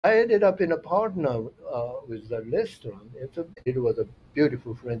I ended up in a partner with the restaurant. It was a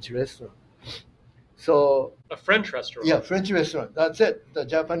beautiful French restaurant. So A French restaurant? Yeah, French restaurant. That's it. The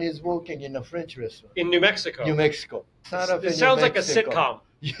Japanese working in a French restaurant. In New Mexico? New Mexico. It sounds like a sitcom.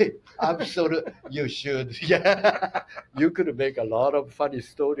 Yeah, absolutely. You should. Yeah. You could make a lot of funny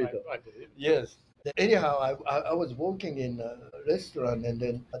stories. I believe. Yes. Anyhow, I was working in a restaurant and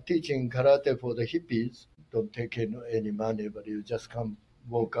then teaching karate for the hippies. Don't take any money, but you just come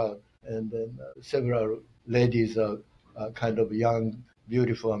walk out. And then several ladies are kind of young,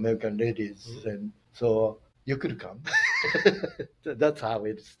 beautiful American ladies. Mm-hmm. And so you could come. That's how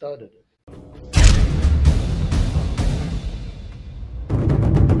it started.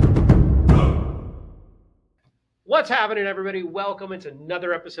 What's happening, everybody? Welcome into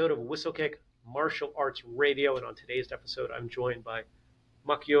another episode of Whistlekick Martial Arts Radio. And on today's episode, I'm joined by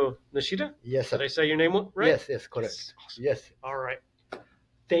Makio Nishida. Yes, sir. Did I say your name right? Yes, correct. Awesome. Yes. All right.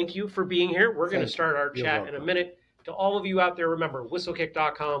 Thank you for being here. We're going to start our chat in a minute. To all of you out there, remember,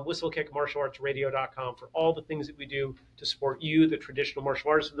 whistlekick.com, whistlekickmartialartsradio.com for all the things that we do to support you, the traditional martial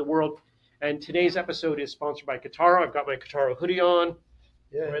artists of the world. And today's episode is sponsored by Kitaro. I've got my Kitaro hoodie on.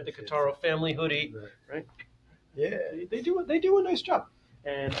 Yeah, right, the Kitaro family hoodie, right? Yeah, they do a nice job.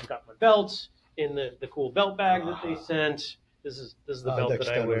 And I've got my belts in the cool belt bag that they sent. This is the belt that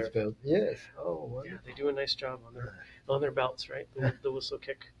I wear. Belt. Yes. Oh, wonderful. Yeah, they do a nice job on their belts, right? The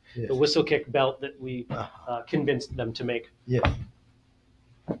Whistlekick, yes. The Whistlekick belt that we convinced them to make. Yes.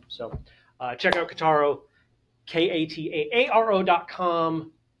 So check out Kitaro,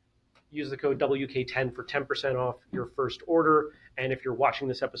 KATAARO.com. Use the code WK10 for 10% off your first order. And if you're watching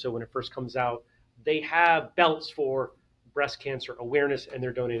this episode when it first comes out, they have belts for breast cancer awareness, and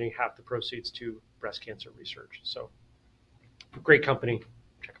they're donating half the proceeds to breast cancer research. So, great company.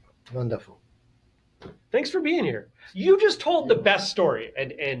 Check them out. Wonderful. Thanks for being here. You just told the best story,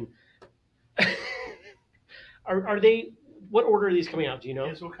 and are they? What order are these coming out? Do you know?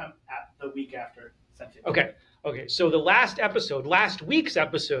 This will come at the week after Sensei. Okay. So the last week's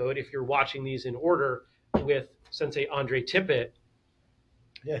episode, if you're watching these in order, with Sensei Andre Tippett.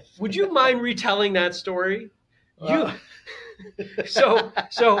 Yes. Would you mind retelling that story? I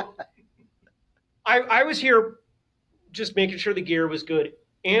was here just making sure the gear was good.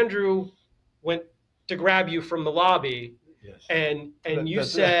 Andrew went to grab you from the lobby, yes. and you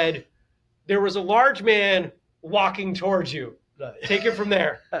said there was a large man walking towards you. Right. Take it from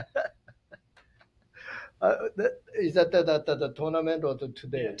there. Is that the tournament or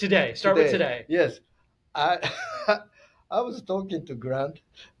today? Today. Start with today. Yes. I was talking to Grant,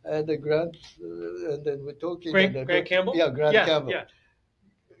 and then we're talking. Grant Campbell? Yeah, Grant Campbell. Yeah.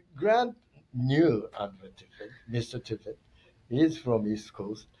 Grant knew Andre Tippett, Mr. Tippett. He's from East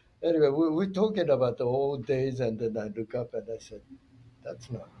Coast. Anyway, we're talking about the old days, and then I look up and I said,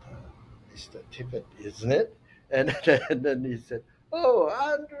 that's not Mr. Tippett, isn't it? And then he said, oh,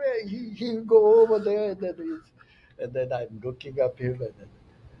 Andre, he'll go over there. And then I'm looking up him, and then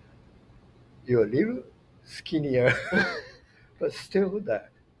you're a little skinnier, but still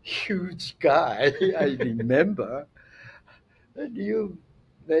that huge guy, I remember. And you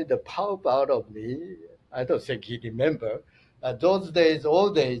made a pulp out of me. I don't think he remember. Those days,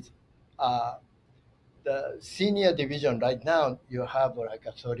 old days, the senior division right now, you have like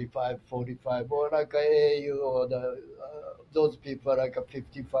a 35, 45, or like a AAU, or those people like a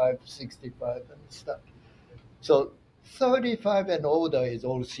 55, 65 and stuff. So 35 and older is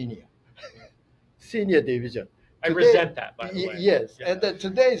all senior. Senior division. I resent that, by the way. Yes, yeah. And then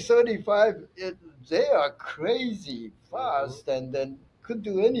today 35, they are crazy fast, and then could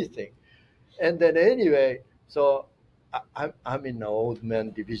do anything. And then anyway, so I'm in the old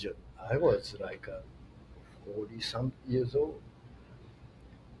man division. I was like 40-some years old.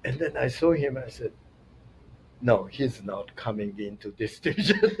 And then I saw him, I said, no, he's not coming into this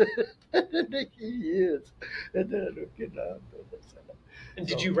division. And then he is. And then I looked it up. And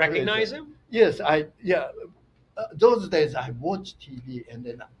did you recognize him? Yes, those days I watched TV, and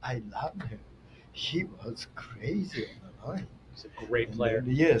then I loved him. He was crazy on the line. He's a great player.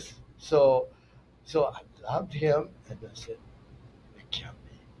 Then, yes. So I loved him, and I said, it can't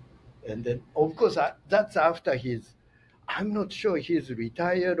be. And then, of course, that's after I'm not sure he's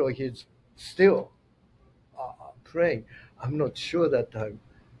retired or he's still playing. I'm not sure that time.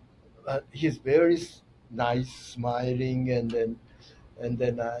 But he's very nice, smiling, and then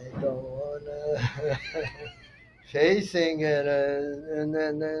I don't wanna facing and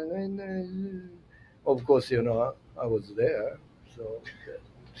then of course I was there, so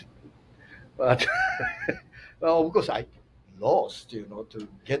but well, of course I lost to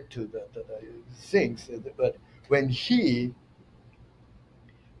get to the things, but when he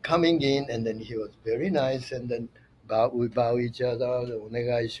coming in, and then he was very nice, and then we bow each other,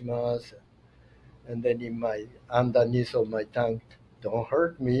 onegai shimasu. And then in my underneath of my tongue, don't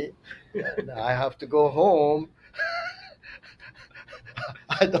hurt me. And I have to go home.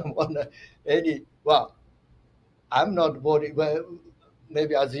 I don't want well, I'm not worried. Well,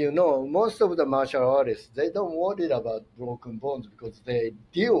 maybe as you know, most of the martial artists, they don't worry about broken bones because they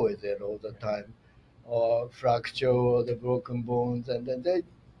deal with it all the time, or fracture or the broken bones, and then they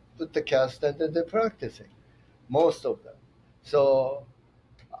put the cast and then they're practicing, most of them. So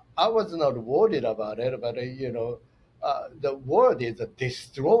I was not worried about it, but the word is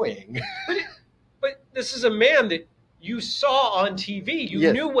destroying. But this is a man that you saw on TV. You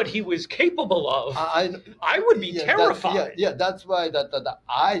Yes. knew what he was capable of. I would be terrified. That's why that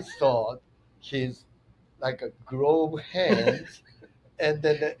I thought he's like a glove hands, and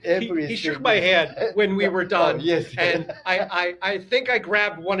then everything. He shook my hand when we were done. Oh, yes. And I think I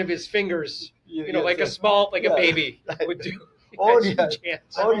grabbed one of his fingers, Yes, like a yes. small, like Yeah. a baby would do. Oh, He yeah. had huge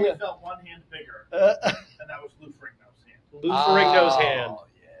hands. I Oh, only yeah. felt one hand bigger, and that was Lou Ferrigno's hand. Lou Ferrigno's hand.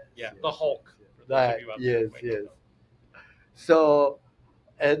 Yes, Yeah, yes, the Hulk. yes, for those of yes. you out there who Yes, might yes. not know. So,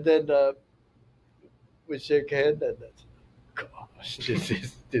 and then we shake hand, and that's, gosh,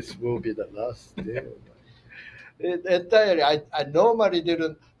 this will be the last day. Entirely, I normally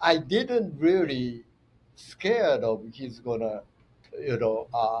didn't really scared of he's gonna,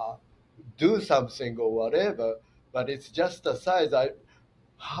 do something or whatever. But it's just the size.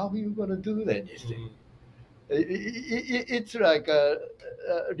 How are you gonna do anything? It's like a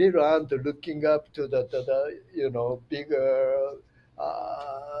little ant looking up to the bigger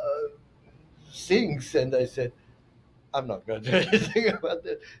things, and I said, I'm not going to do anything about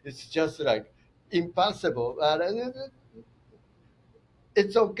it. It's just like impossible.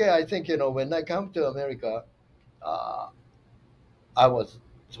 It's okay. I think when I come to America, I was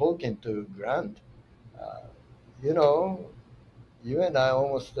talking to Grant. You and I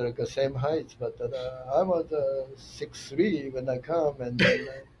almost like the same height, but I was 6'3" when I come, and then,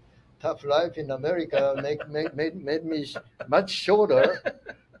 tough life in America made me much shorter,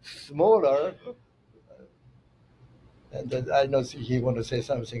 smaller. And then I know he want to say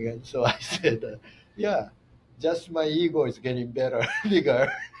something, and so I said, "Yeah, just my ego is getting better,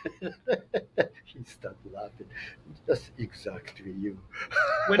 bigger." He started laughing. That's exactly you.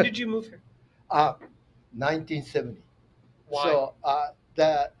 When did you move here? 1970. Why? So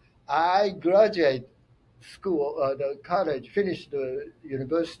that I graduated school, the college, finished the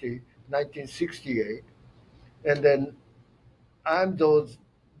university 1968, and then I'm those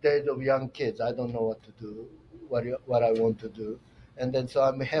days of young kids. I don't know what to do, what I want to do, and then so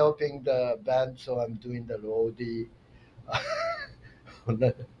I'm helping the band. So I'm doing the roadie,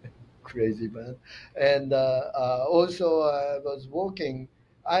 crazy band, and also I was working.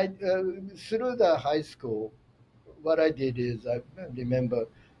 Through the high school. What I did is I remember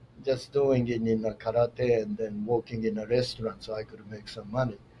just doing it in a karate and then working in a restaurant so I could make some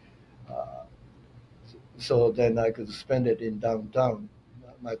money. So then I could spend it in downtown.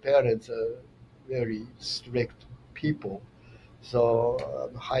 My parents are very strict people, so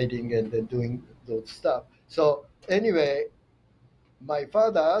I'm hiding and then doing those stuff. So anyway, my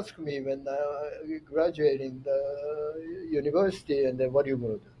father asked me when I graduating the university, and then what are you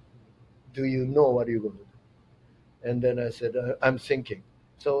going to do? Do you know what you're going to do? And then I said, I'm thinking.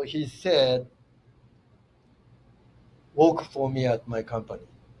 So he said, work for me at my company.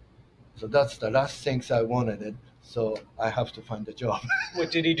 So that's the last things I wanted. So I have to find a job.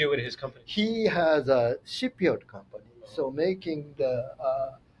 What did he do at his company? He has a shipyard company. So making the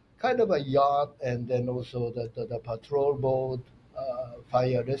kind of a yacht, and then also the patrol boat,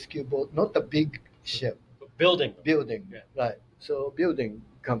 fire rescue boat, not the big ship. Building. Yeah. Right. So building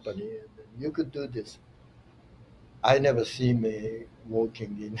company. And you could do this. I never see me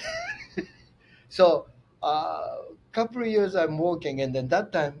working in. So couple of years I'm working, and then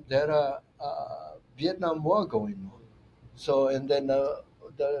that time there are Vietnam War going on. So and then the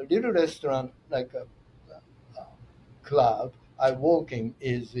little restaurant, like a club I'm working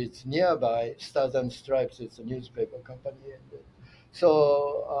it's nearby Stars and Stripes. It's a newspaper company, and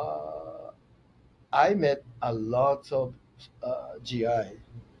so I met a lot of GI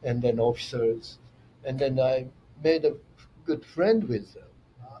and then officers, and then I made a good friend with them.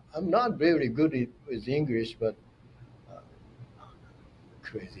 I'm not really good with English, but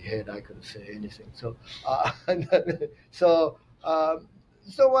crazy head, I couldn't say anything. So,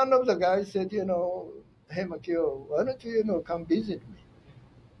 so one of the guys said, hey Makio, why don't you, come visit me?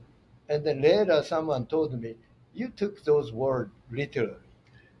 And then later someone told me, you took those words literally.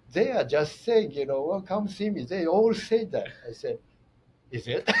 They are just saying, well, come see me. They all say that. I said, Is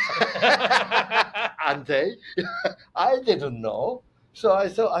it? Aren't they? I didn't know. So I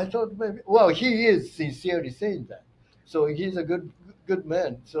thought maybe, well, he is sincerely saying that. So he's a good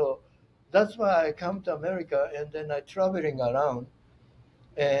man. So that's why I come to America, and then I traveling around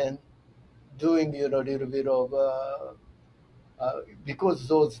and doing, a little bit of, because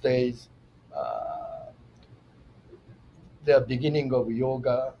those days, the beginning of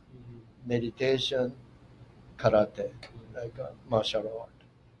yoga, meditation, karate, like martial art.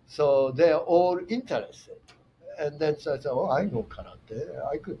 So they're all interested. And then so I said, oh, I know karate.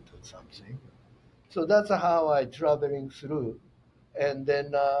 I could do something. So that's how I traveling through. And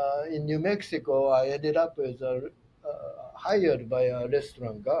then in New Mexico, I ended up as hired by a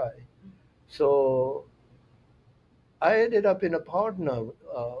restaurant guy. So I ended up in a partner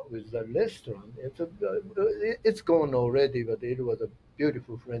with the restaurant. It's gone already, but it was a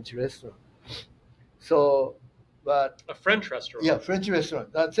beautiful French restaurant. So, but a French restaurant. Yeah, French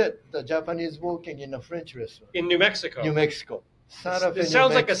restaurant. That's it. The Japanese working in a French restaurant in New Mexico. New Mexico. It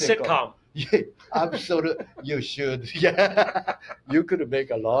sounds like a sitcom. Yeah, absolutely. You should. Yeah, you could make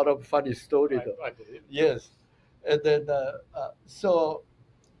a lot of funny story though. I believe. Yes, and then so,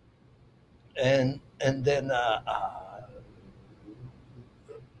 and then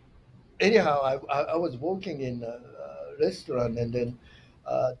anyhow, I was working in a restaurant and then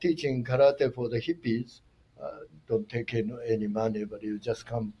teaching karate for the hippies. Don't take any money, but you just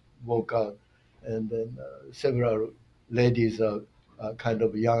come walk out, and then several ladies are kind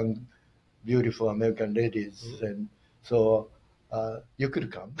of young, beautiful American ladies, and so you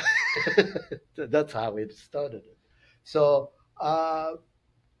could come. That's how it started. So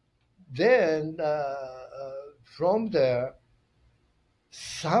then from there,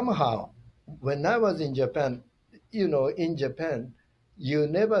 somehow, when I was in Japan, in Japan, you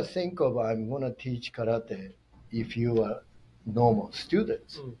never think of I'm going to teach karate if you are normal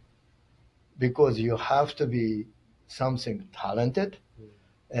students, because you have to be something talented,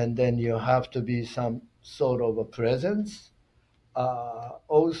 and then you have to be some sort of a presence.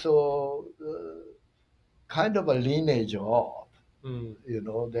 Also, kind of a lineage of,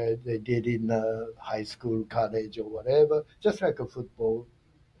 they did in high school, college, or whatever, just like a football.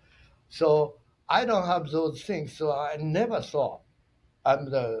 So I don't have those things, so I never thought I'm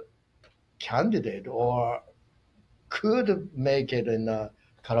the candidate or could make it in the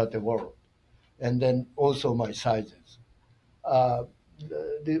karate world. And then also my sizes.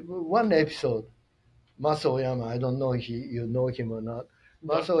 The one episode, Mas Oyama, I don't know you know him or not.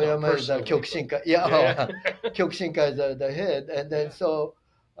 Mas Oyama is the Kyokushinkai. Yeah. Kyokushinkai is the head. And then so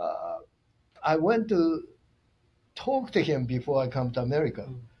I went to talk to him before I come to America.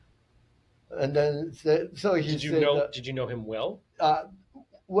 And then so he said, did you know him well?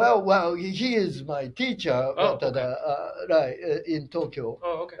 Well, he is my teacher right in Tokyo.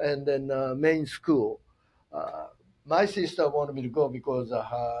 Oh, okay. And then main school. My sister wanted me to go because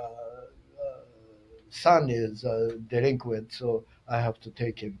her son is a delinquent, so I have to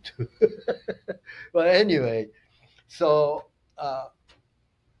take him too. But anyway, so I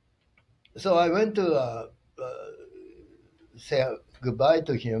went to say goodbye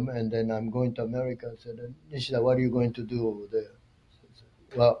to him, and then I'm going to America. I said, Nishida, what are you going to do over there?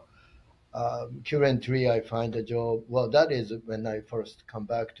 Well, currently I find a job. Well, that is when I first come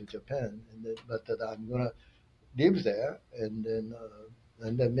back to Japan, and then, but I'm gonna live there, and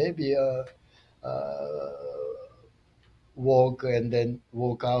then maybe walk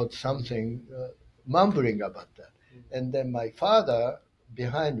out something, mumbling about that. And then my father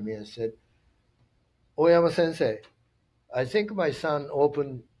behind me and said, Oyama Sensei, I think my son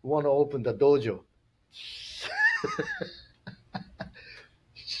want to open the dojo.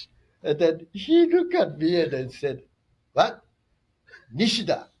 And then he looked at me and then said, what?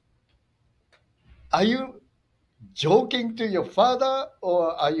 Nishida, are you joking to your father,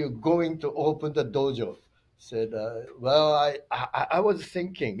 or are you going to open the dojo? Said, well, I was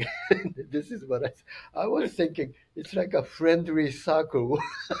thinking, this is what I was thinking, it's like a friendly circle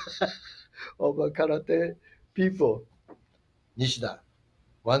of karate people. Nishida,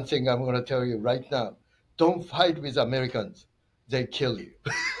 one thing I'm going to tell you right now, don't fight with Americans. They kill you.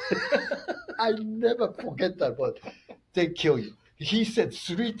 I never forget that word. They kill you. He said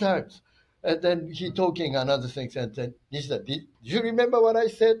 3 times. And then he talking another thing and said, Nishida, did you remember what I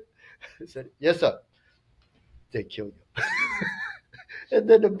said? I said, yes, sir. They kill you. And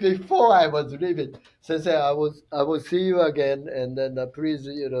then before I was leaving, Sensei, I will see you again, and then please,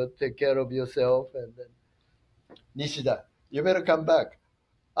 take care of yourself. And then, Nishida, you better come back.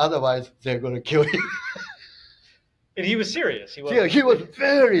 Otherwise, they're going to kill you. And he was serious. He was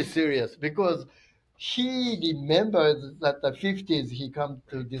very serious, because he remembers that the 50s he come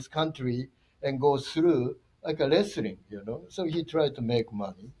to this country and go through like a wrestling, So he tried to make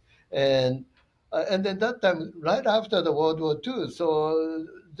money, and then that time right after the World War II, so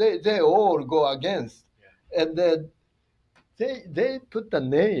they all go against, and then they put the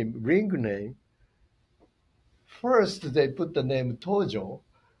name, ring name. First they put the name Tojo,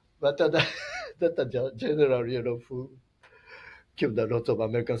 but that the general, who killed a lot of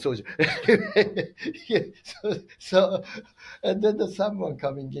American soldiers. Yeah, so, and then someone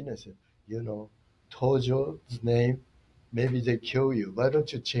coming in and said, Tojo's name, maybe they kill you. Why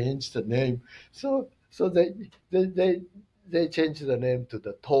don't you change the name? So they changed the name to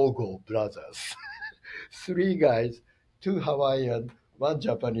the Togo brothers. Three guys, two Hawaiian, one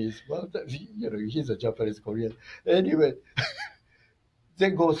Japanese. Well, he's a Japanese Korean. Anyway,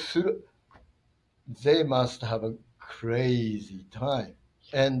 they go through. They must have a crazy time.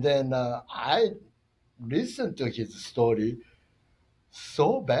 And then I listened to his story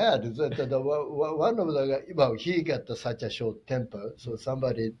so bad that one of the he got such a short temper, so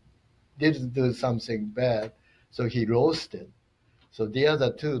somebody did do something bad, so he roasted. So the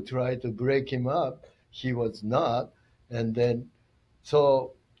other two tried to break him up. He was not, and then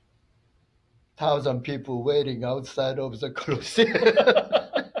so 1,000 people waiting outside of the Colosseum.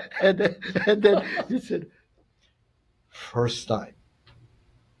 and then he said, first time,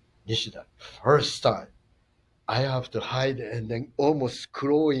 Nishida, first time, I have to hide and then almost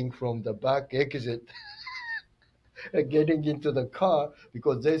crawling from the back exit, getting into the car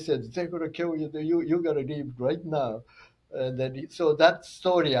because they said, they're going to kill you, you got to leave right now. And then, so that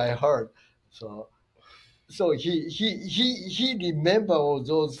story I heard. So he remember all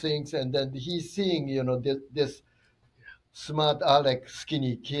those things, and then he's seeing, this smart Alec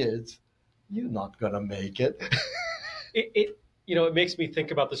skinny kids, you're not going to make it. It makes me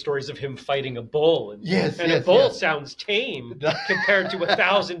think about the stories of him fighting a bull. And a bull yes. sounds tame compared to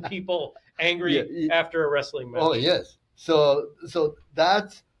 1,000 people angry after a wrestling match. Oh, yes. So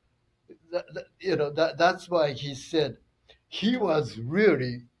that's why he said he was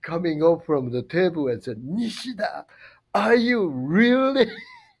really coming up from the table and said, Nishida, are you really?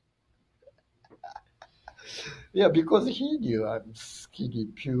 Yeah, because he knew I'm skinny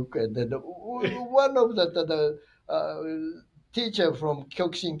puke. And then one of the teacher from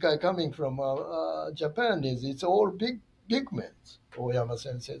Kyokushinkai coming from Japan it's all big men, Oyama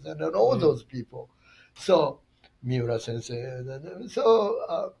sensei, and then all those people. So Miura sensei,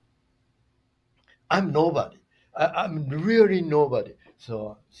 so I'm nobody. I'm really nobody.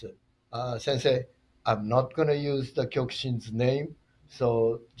 So sensei, I'm not gonna use the Kyokushin's name.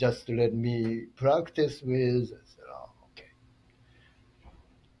 So just let me practice with. I said, oh, okay.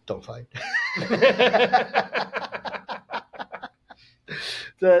 Don't fight.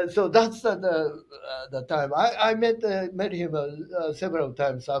 So that's the time. I met him several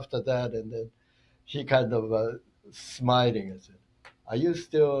times after that, and then he kind of smiling and said, "Are you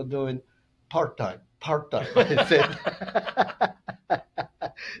still doing part-time?" I said,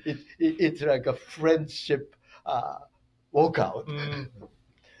 it's like a friendship walkout.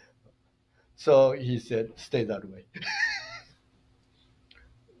 So he said, "Stay that way."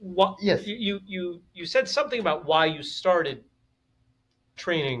 What? Yes. You said something about why you started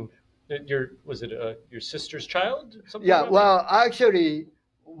training. Was it your sister's child? Well, actually,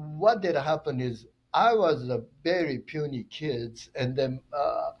 what did happen is I was a very puny kid, and then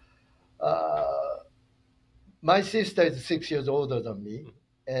my sister is 6 years older than me,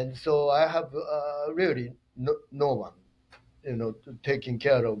 and so I have really no one, taking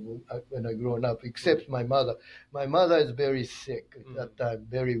care of when I grown up, except my mother. My mother is very sick at that time,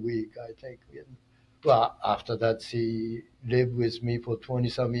 very weak, I think. Well, after that, she lived with me for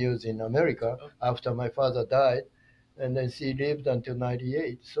 20-some years in America after my father died, and then she lived until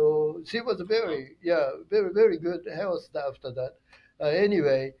 98. So she was very, very good health after that.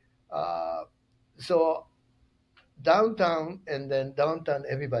 Anyway, so downtown,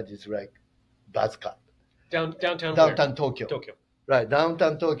 everybody's like buzz cut. Downtown Tokyo. Tokyo. Right,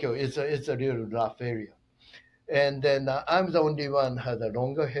 downtown Tokyo. It's a real rough area, and then I'm the only one had a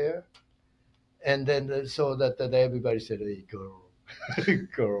longer hair, and then so that everybody said, "Hey, girl,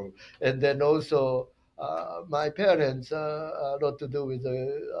 girl," and then also my parents a lot to do with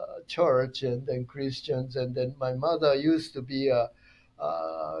the church and then Christians, and then my mother used to be a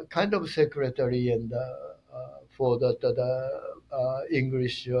kind of secretary and for the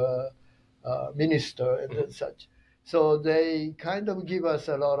English minister and such. So they kind of give us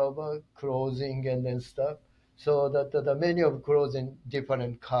a lot of clothing and then stuff. So that the many of clothing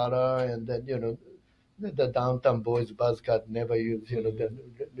different color, and then the downtown boys buzz cut never use the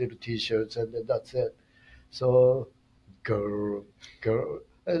little T-shirts, and then that's it. So, girl, girl.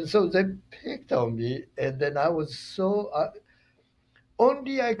 And so they picked on me, and then I was so,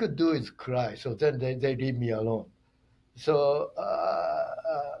 only I could do is cry. So then they leave me alone. So,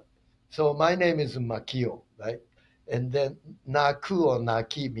 so my name is Makio, right? And then Naku or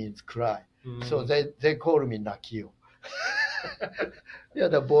Naki means cry. So they call me Nakio. Yeah,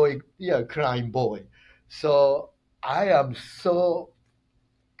 the boy, yeah, crying boy. So I am so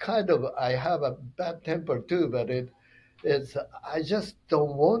kind of, I have a bad temper too, but it's, I just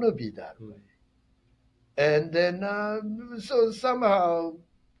don't want to be that way. And then, so somehow,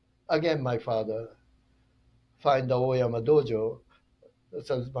 again, my father find the Oyama dojo,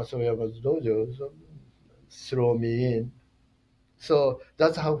 so Mas Oyama's dojo, so throw me in. So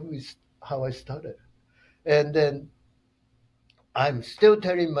that's how I started. And then I'm still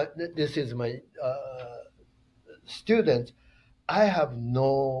telling this is my students, I have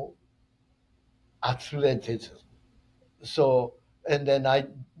no athleticism. So, and then I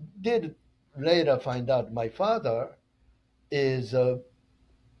did later find out my father is a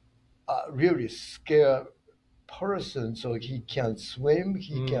really scared person, so he can swim,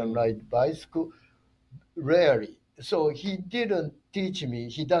 he can ride bicycle, rarely. So he didn't teach me,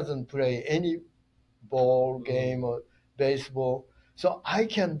 he doesn't play any ball game or baseball, so I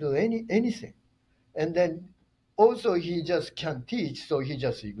can do anything. And then also he just can't teach, so he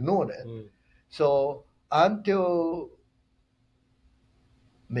just ignored it. So until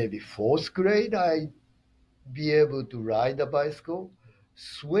maybe fourth grade, I be able to ride a bicycle.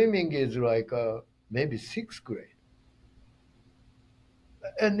 Swimming is like maybe sixth grade.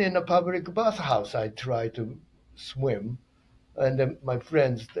 And in a public bathhouse, I try to swim, and then my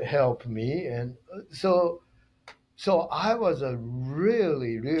friends help me, and so I was a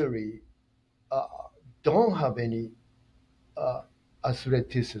really don't have any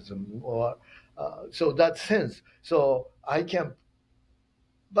athleticism or so that sense. So I can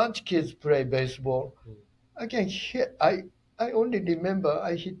bunch kids play baseball. I can hit. I only remember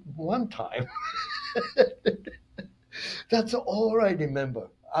I hit one time. That's all I remember.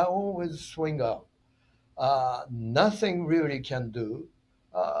 I always swing out. Nothing really can do.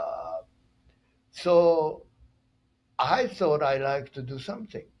 So I thought I like to do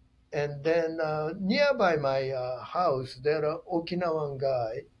something. And then nearby my house, there are Okinawan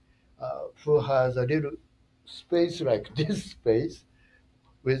guy who has a little space like this space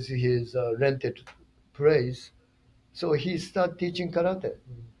with his rented place. So he started teaching karate.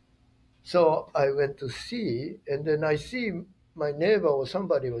 So I went to see, and then I see my neighbor or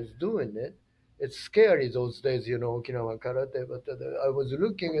somebody was doing it. It's scary those days, Okinawa karate. But I was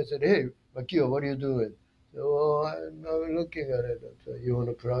looking and said, "Hey, Makio, what are you doing?" So I'm looking at it. So, you want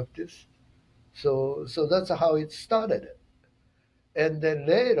to practice? So that's how it started. And then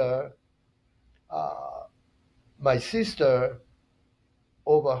later, my sister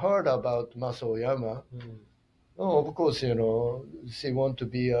overheard about Mas Oyama. Oh, of course, she want to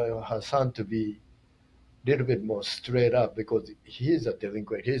be her son to be a little bit more straight up because he's a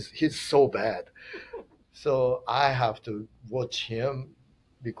delinquent. He's so bad. So I have to watch him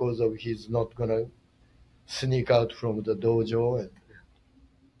because of he's not gonna sneak out from the dojo, and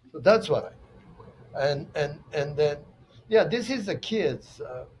so that's what and then yeah, this is the kids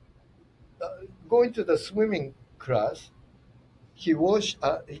going to the swimming class. He washed.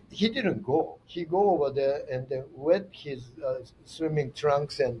 He didn't go. He go over there and then wet his swimming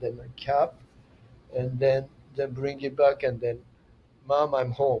trunks and then a cap, and then bring it back and then, Mom,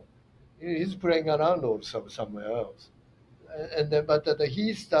 I'm home. He's playing around or somewhere else, and then but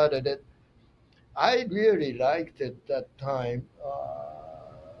he started it. I really liked it that time.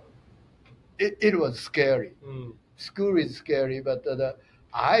 It was scary. School is scary, but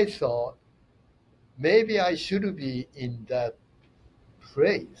I thought maybe I should be in that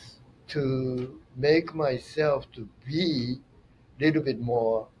place to make myself to be a little bit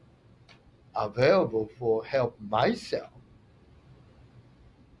more available for help myself.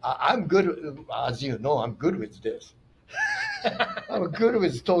 I'm good, as you know, I'm good with this. I'm good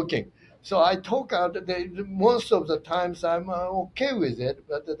with talking. So I talk out, most of the times I'm okay with it,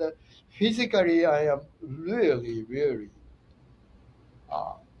 but physically I am really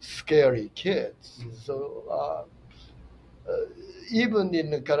scary kids. So even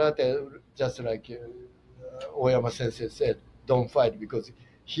in karate, just like Oyama Sensei said, don't fight because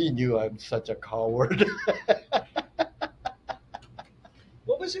he knew I'm such a coward.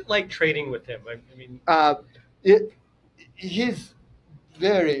 What was it like training with him? I mean, he's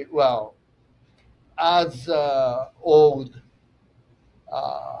very well as old,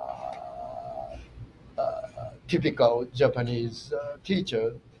 typical Japanese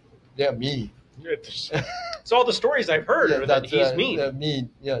teacher. They're mean. It's all the stories I've heard are that he's mean. They're mean.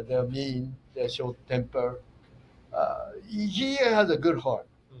 Yeah, they're mean. They're short temper. He has a good heart,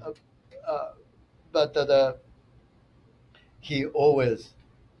 but he always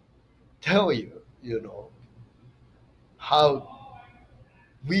tell you, how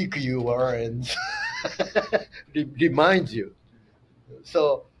weak you are and reminds you.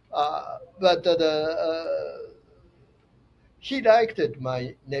 So, but he liked it,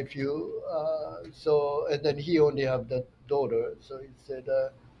 my nephew. So, and then he only have the daughter. So he said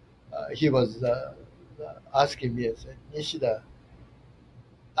he was asking me. I said, Nishida,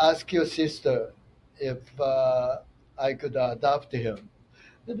 ask your sister if I could adopt him.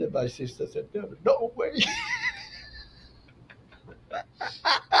 And then my sister said, no way.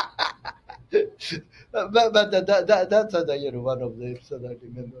 but that's one of the episodes I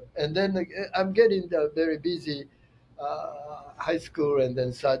remember. And then I'm getting very busy high school and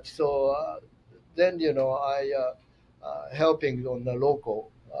then such. So then I helping on the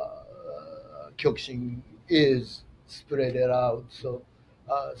local kyokushin is spread it out. So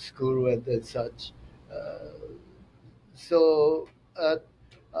school and then such. So at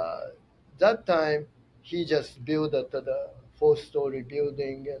that time, he just built the 4-story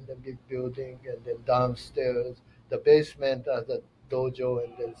building and the big building, and then downstairs, the basement as a dojo,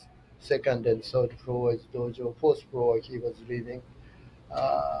 and then second and third floor is dojo. Fourth floor he was living.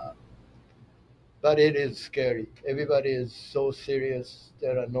 But it is scary. Everybody is so serious.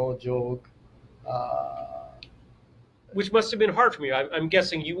 There are no joke. Which must have been hard for me. I'm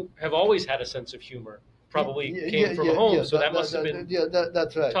guessing you have always had a sense of humor. Probably came from home, so that must have been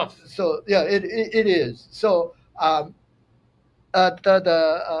that's right. Tough. So it is. So I like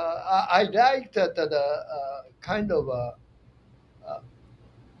that kind of I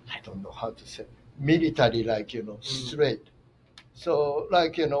don't know how to say, military, like straight. So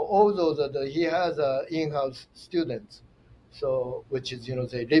like all those he has in-house students, so which is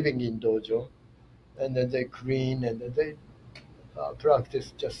they living in dojo, and then they clean and then they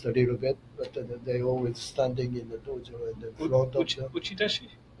practice just a little bit, but they always standing in the dojo and in front of the Uchideshi.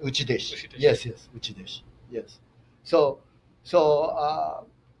 Uchideshi. Yes, Uchideshi. Yes. So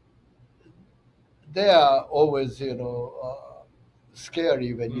they are always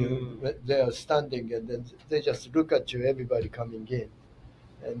scary when they are standing, and then they just look at you, everybody coming in,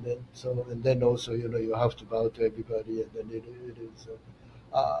 and then also you have to bow to everybody, and then it is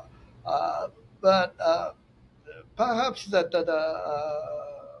but perhaps that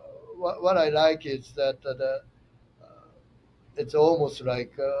what I like is that it's almost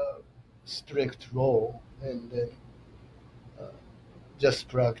like a strict law, and then just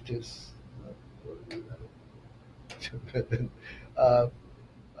practice.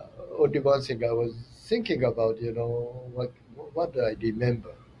 Only one thing I was thinking about, what do I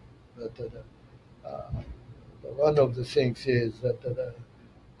remember? That one of the things is that the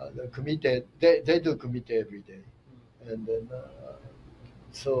committee, they do committee every day, and then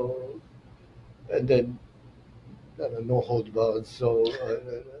and then no hold bars. So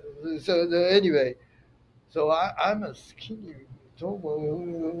anyway, so I'm a skinny,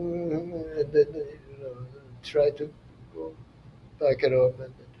 and then try to go back it up.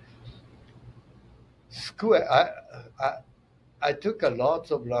 And school, I took a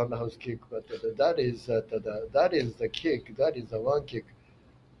lot of roundhouse kick, but that is the kick. That is the one kick.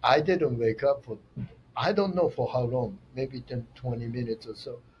 I didn't wake up for, I don't know for how long, maybe 10, 20 minutes or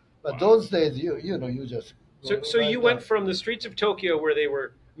so. But those days, you just. So you went from the streets of Tokyo where they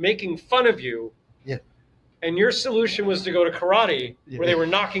were making fun of you. Yeah. And your solution was to go to karate where they were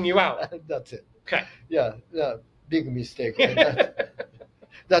knocking you out. That's it. Okay. Yeah. Big mistake.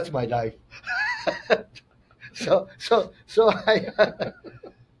 That's my life. So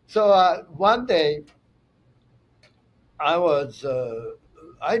one day I was.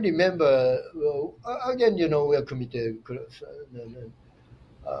 I remember, again, we're committed.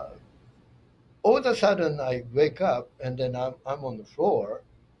 All of a sudden, I wake up, and then I'm on the floor,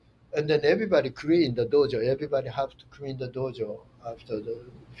 and then everybody clean the dojo. Everybody have to clean the dojo after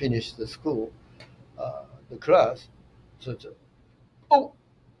finish the school, the class. So,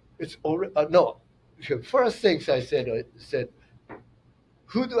 it's already, no. First things I said,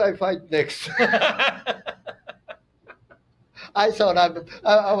 who do I fight next? I thought I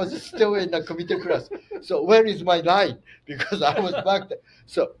was still in the committee class. So where is my line? Because I was back there.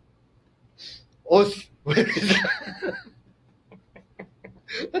 So, Os, where is it?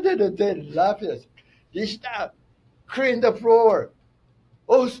 And then they laugh at us. Nishida, clean the floor.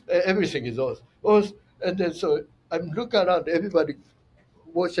 Os, everything is Os. Os, and then so I'm looking around. Everybody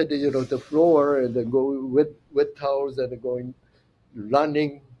washing the floor, and then go wet towels, and going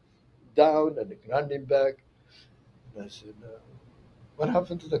running down and running back. And I said, what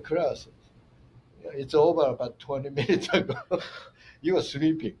happened to the class? "Yeah, it's over about 20 minutes ago. You were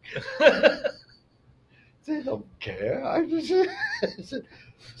sleeping." They don't care. I said,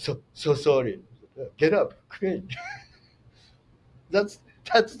 so sorry. Get up, quick. That's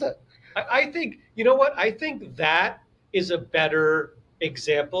the. I think, you know what? I think that is a better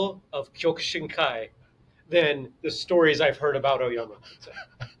example of Kyokushinkai than the stories I've heard about Oyama.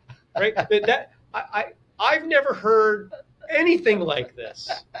 Right? I've never heard anything like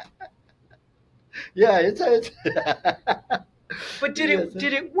this. Yeah, it's But did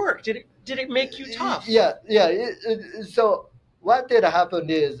it work? Did it make you tough? Yeah. So what did happen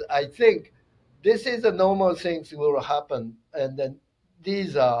is, I think this is the normal things will happen, and then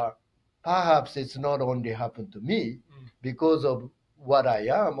these are, perhaps it's not only happened to me because of what I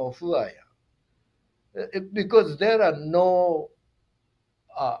am or who I am. Because there are no,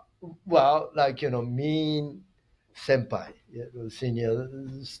 mean senpai, senior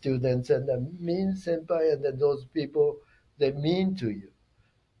students, and the mean senpai, and then those people, they mean to you.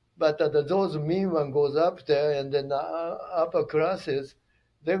 But those mean one goes up there, and then upper classes,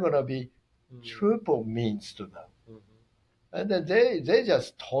 they're going to be triple means to them. And then they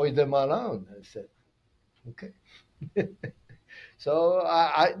just toy them around. I said, okay. So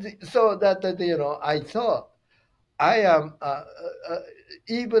I thought I am,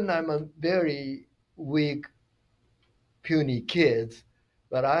 even I'm a very weak, puny kid,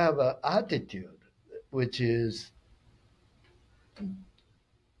 but I have an attitude, which is,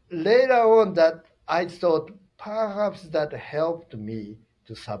 later on, that I thought perhaps that helped me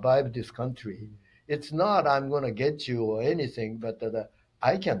to survive this country. It's not I'm going to get you or anything, but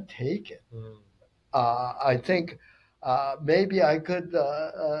I can take it. I think maybe I could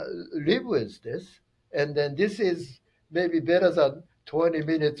live with this, and then this is maybe better than 20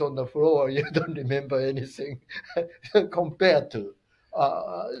 minutes on the floor. You don't remember anything compared to.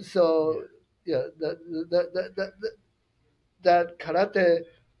 That karate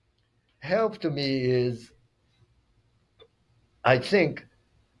helped me is, I think,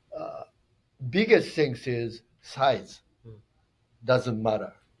 biggest things is size. Doesn't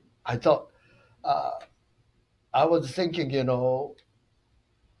matter. I thought, I was thinking, well,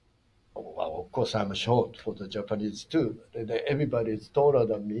 of course I'm short for the Japanese too. Everybody is taller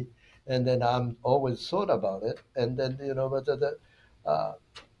than me. And then I'm always thought about it. And then, but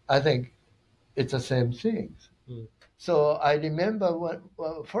I think it's the same things. So I remember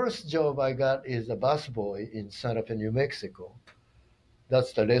first job I got is a busboy in Santa Fe, New Mexico.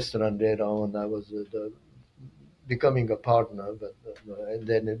 That's the restaurant later on. I was becoming a partner, but and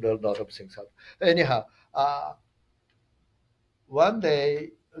then a lot of things happened. Anyhow, one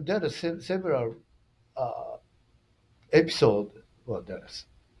day there are several episodes. Well, there's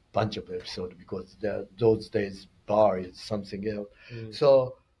a bunch of episodes because those days bar is something else.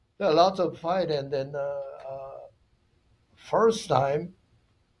 So there are lots of fight, and then first time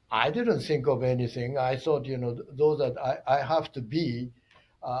I didn't think of anything. I thought, those that I have to be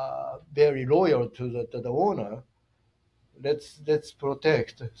very loyal to the owner. Let's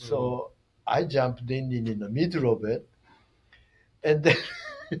protect. So I jumped in the middle of it, and then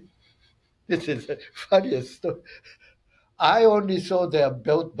this is the funniest story. I only saw their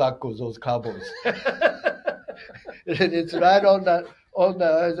belt buckles, those cowboys. And it's right on the, and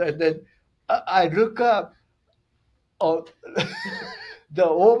then I look up.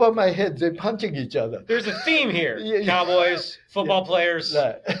 Over my head, they're punching each other. There's a theme here. Cowboys, football players.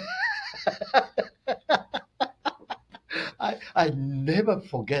 Right. I never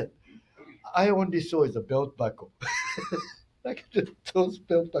forget. I only saw is a belt buckle. Like those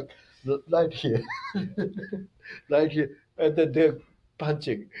belt buckles right here. Right here. And then they're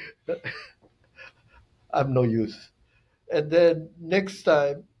punching. I'm no use. And then next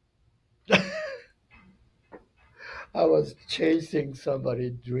time, I was chasing somebody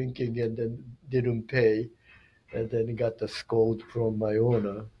drinking and then didn't pay, and then got the scold from my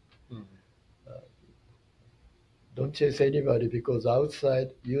owner. Don't chase anybody because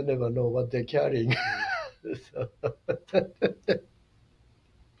outside you never know what they're carrying.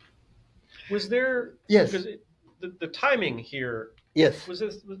 Was there? Yes. Because the timing here. Yes.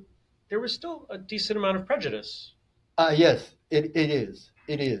 There was still a decent amount of prejudice. Yes, it is.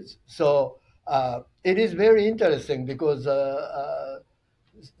 It is. So. It is very interesting because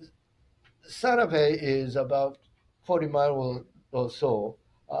Santa Fe is about 40 miles or so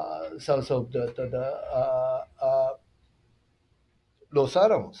south of the Los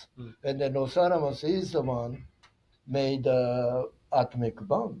Alamos. And then Los Alamos is the one made the atomic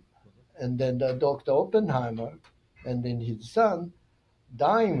bomb. And then Dr. Oppenheimer and then his son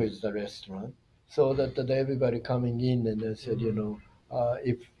dine with the restaurant, so that everybody coming in and they said,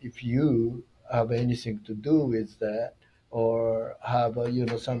 if you have anything to do with that or have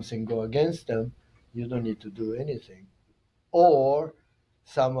something go against them, you don't need to do anything. Or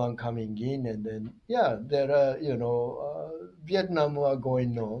someone coming in and then there are Vietnam War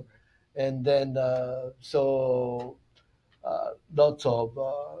going on, and then lots of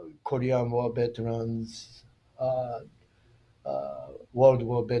Korean War veterans, World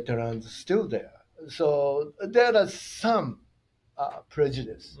War veterans still there. So there are some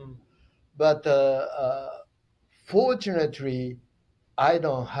prejudice, but fortunately, I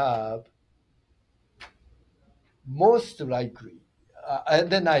don't have. Most likely, and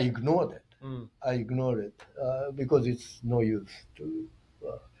then I ignored it. I ignored it because it's no use to.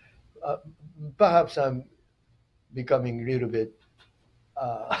 Perhaps I'm becoming a little bit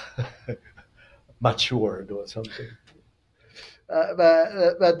matured or something.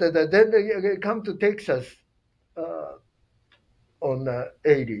 But then I come to Texas on the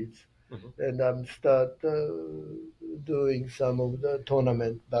 80s, and I'm start doing some of the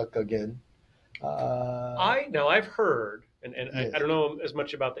tournament back again. I've heard, and Yes. I don't know as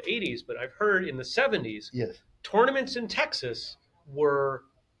much about the 80s, but I've heard in the 70s, Yes. tournaments in Texas were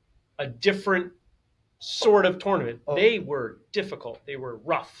a different sort of tournament. Oh. They were difficult. They were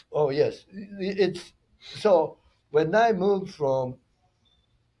rough. Oh yes, it's so. When I moved from,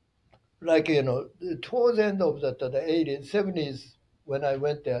 towards the end of the 80s, 70s, when I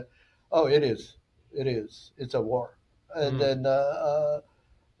went there, it's a war, and then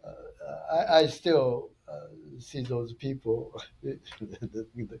I still see those people,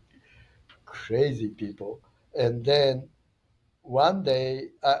 the crazy people, and then one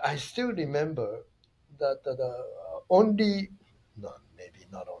day I still remember that maybe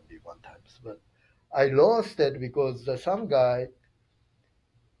not only one time, but I lost it because some guy,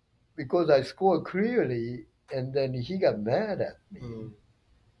 because I scored clearly, and then he got mad at me,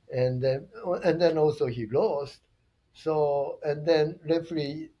 and then also he lost. So and then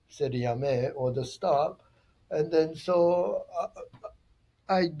referee said yame or the stop, and then so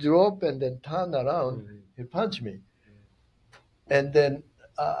I drop and then turn around. He punched me, and then.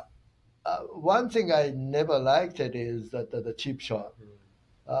 One thing I never liked it is that the cheap shot.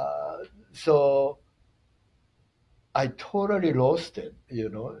 So I totally lost it, You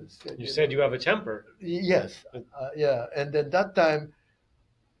said you have a temper. Yes, yeah. And then that time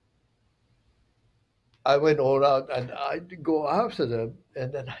I went all out and I go after them.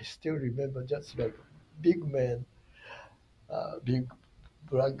 And then I still remember just like big man, big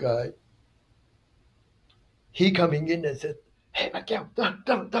black guy. He coming in and said, "Hey, Makio, don't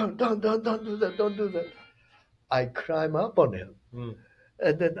do that, don't do that." I climb up on him.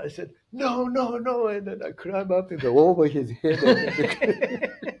 And then I said, no. And then I climb up and go over his head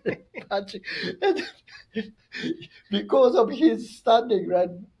and punching. And because of his standing right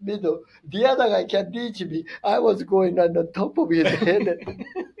middle, the other guy can reach me. I was going on the top of his head.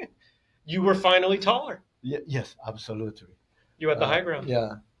 You were finally taller. Yes, absolutely. You had the high ground.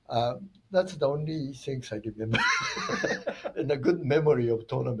 Yeah. That's the only things I remember. And a good memory of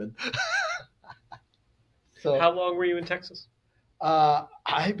tournament. So, how long were you in Texas?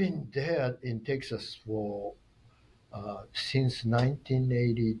 I've been there in Texas for since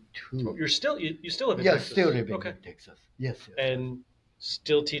 1982. Oh, you still live in Yes, Texas? still living in Texas. Yes. And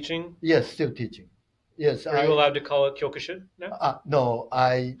still teaching? Yes, still teaching. Yes. Are you allowed to call it Kyokushin now? No,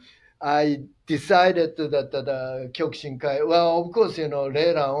 I decided to the Kyokushinkai. Well, of course,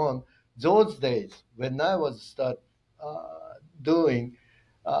 later on, those days when I was start doing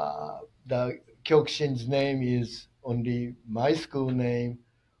the Kyokushin's name is only my school name.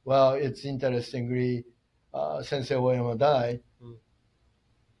 Well, it's interestingly, Sensei Oyama died.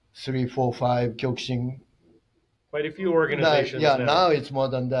 3, 4, 5 Kyokushin. Quite a few organizations. Now it's more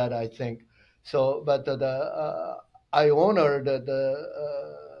than that, I think. So, but I honor the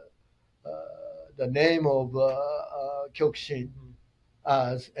name of Kyokushin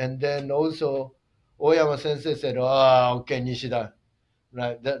as, and then also Oyama Sensei said, okay, Nishida.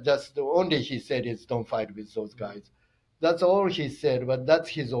 Right, that's the only he said is don't fight with those guys. That's all he said, but that's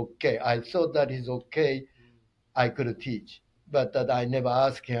his okay. I thought that is okay. I could teach, but that I never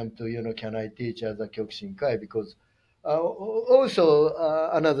asked him to, can I teach as a Kyokushinkai? Because also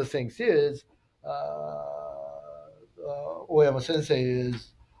another thing is Oyama Sensei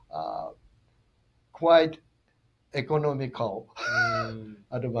is quite economical,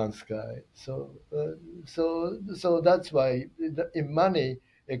 advanced guy. So that's why in money,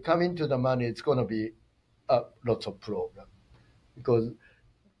 coming to the money, it's going to be lots of problem.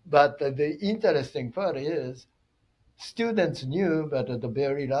 But the interesting part is students knew, but at the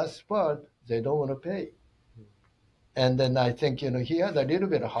very last part, they don't want to pay. And then I think, he had a little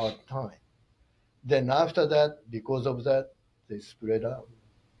bit of hard time. Then after that, because of that, they spread out.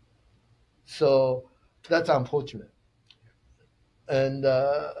 So that's unfortunate. And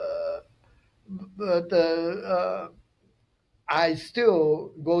but I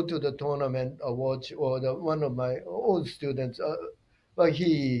still go to the tournament or watch, or one of my old students, but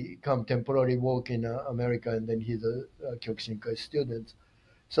he come temporarily work in America, and then he's a Kyokushinkai student.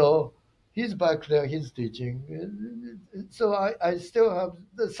 So he's back there, he's teaching. So I still have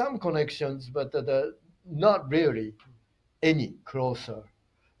some connections, but not really any closer.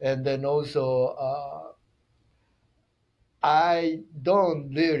 And then also, I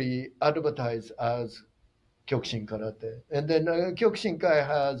don't really advertise as Kyokushin Karate. And then Kyokushinkai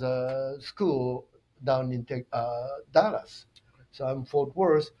has a school down in Dallas. So I'm Fort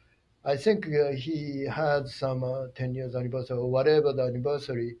Worth. I think he had some 10 years anniversary or whatever the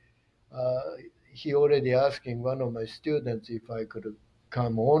anniversary. He already asking one of my students if I could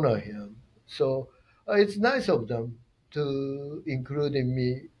come honor him. So it's nice of them to including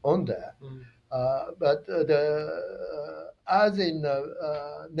me on that. But as in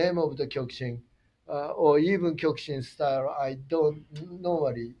name of the Kyokushin, or even Kyokushin style, I don't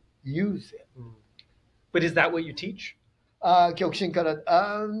normally use it. But is that what you teach? Kyokushin Karate,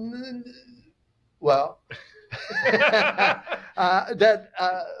 well, that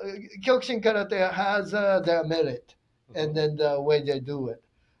Kyokushin Karate has their merit, and then the way they do it.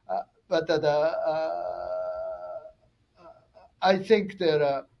 But I think there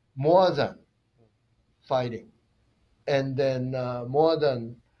are more than fighting, and then more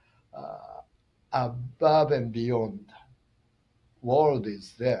than above and beyond world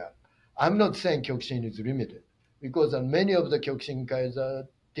is there. I'm not saying Kyokushin is limited, because many of the Kyokushinkai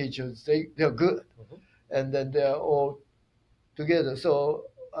teachers, they're good, and then they're all together. So,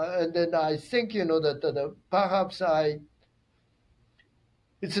 and then I think, that perhaps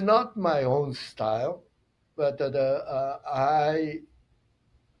it's not my own style, but I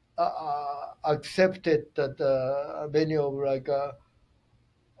accepted that many of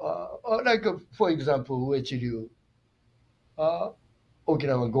for example, Uechi Ryu,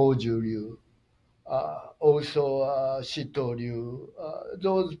 Okinawa Goju Ryu, also Shito Ryu,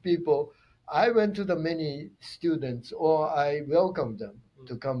 those people, I went to the many students, or I welcomed them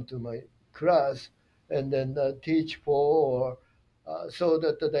to come to my class and then teach for, so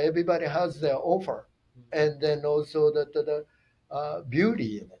that everybody has their offer, and then also that the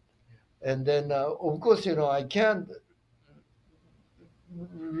beauty in it. And then, of course, I can't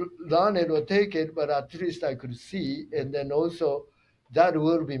learn it or take it, but at least I could see, and then also that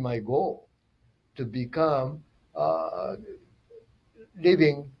will be my goal, to become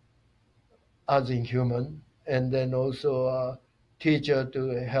living as in human, and then also a teacher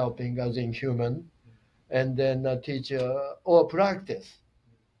to helping as in human, and then a teacher or practice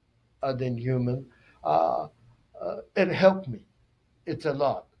as in human. It helped me. It's a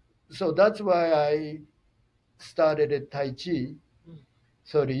lot. So that's why I started at Tai Chi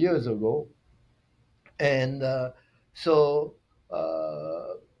 30 years ago. And so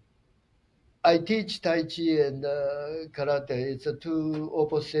I teach Tai Chi and Karate. It's a two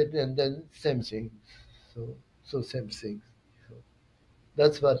opposite and then same thing. So same thing. So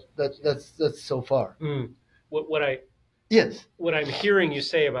that's so far. Yes. What I'm hearing you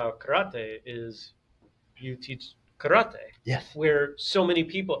say about karate is you teach karate. Yes. Where so many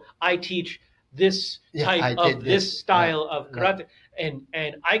people, I teach this type of this style of karate, and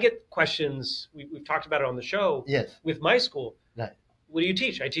I get questions. We've talked about it on the show. Yes. With my school. Right. What do you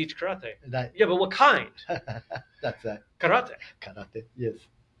teach? I teach karate. Right. Yeah, but what kind? That's right. Karate. Karate. Yes.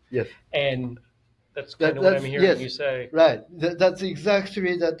 Yes. And that's kind of what I'm hearing you say. Right. That's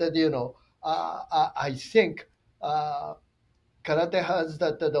exactly that. I think karate has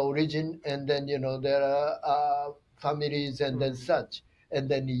the origin, and then there are families and then such, and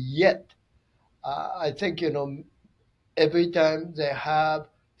then yet I think every time they have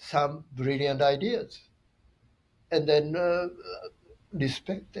some brilliant ideas, and then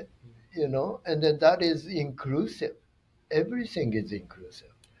respect it, and then that is inclusive. Everything is inclusive.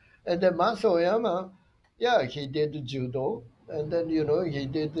 And then Mas Oyama, he did judo, and then he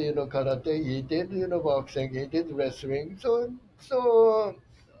did karate, he did boxing, he did wrestling. So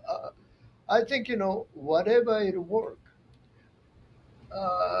I think whatever it works,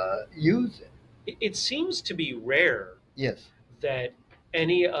 use it. It seems to be rare. Yes. That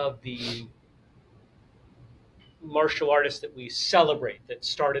any of the martial artists that we celebrate that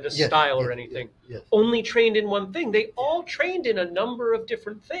started a style or anything only trained in one thing. They all trained in a number of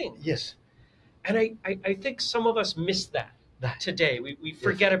different things. Yes. And I think some of us miss that today. We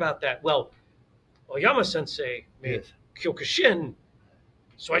forget about that. Well, Oyama sensei made Kyokushin,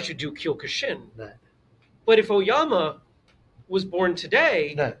 so I should do Kyokushin. But if Oyama was born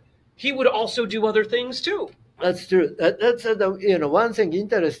today, he would also do other things too. That's true. That's one thing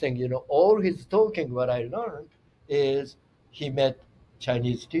interesting. All his talking, what I learned is he met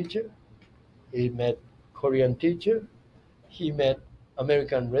Chinese teacher, he met Korean teacher, he met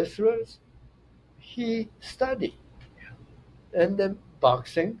American wrestlers. He studied, and then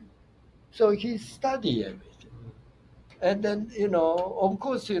boxing. So he studied everything, and then of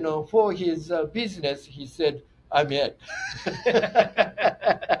course, for his business, he said, "I'm it."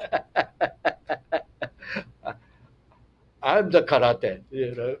 I'm the karate,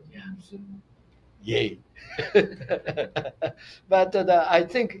 Yay. But I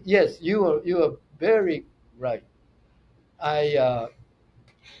think, yes, you are very right. I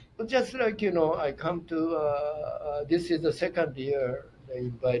just like, I come to, this is the second year they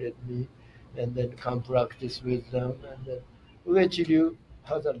invited me and then come practice with them. And then Uechi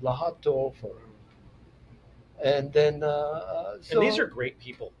has a lot to offer. And then, so. And these are great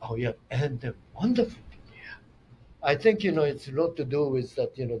people. Oh, yeah. And they're wonderful. I think, it's a lot to do with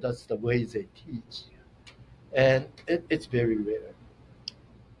that, that's the way they teach. And it's very rare.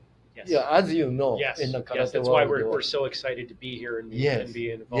 Yes. Yeah, as you know, yes. in the karate yes, that's world, why we're so excited to be here and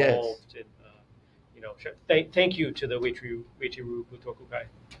be involved. Yes. And, thank you to the Uechi Butokukai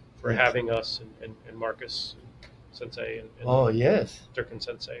for having us and Marcus Sensei and Durkin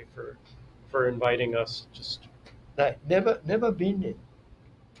Sensei for inviting us. Just never been in.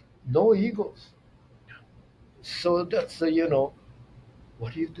 No egos. So that's,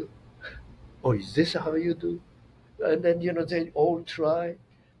 what do you do? Oh, is this how you do? And then, they all try.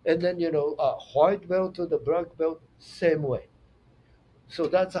 And then, white belt to the black belt, same way. So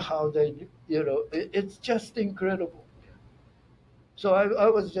that's how they, it's just incredible. So I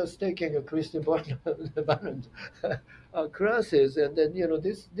was just taking a Christian Barnum classes. And then,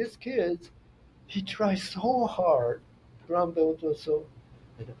 this kid, he tries so hard, brown belt or so.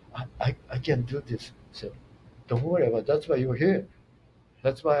 And I can do this. So don't worry about it. That's why you're here.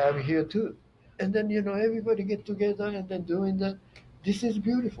 That's why I'm here too. And then, everybody get together and then doing that. This is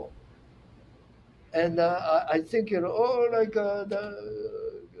beautiful. And I think, like the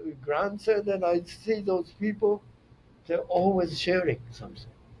Grant said, and I see those people, they're always sharing something.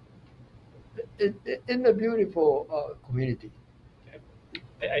 In a beautiful community.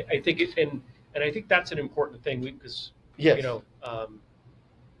 I think and I think that's an important thing because,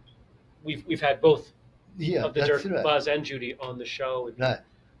 we've had both of the Dirk, right. Buzz and Judy on the show. And right.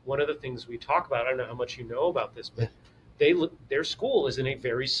 One of the things we talk about, I don't know how much you know about this, but their school is in a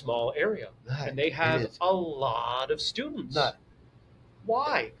very small area, and they have a lot of students.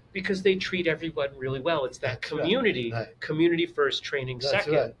 Why? Because they treat everyone really well. It's that community, community first, training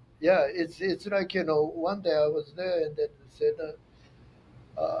second. Right. Yeah, it's like, one day I was there and then said,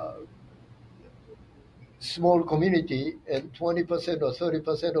 small community and 20% or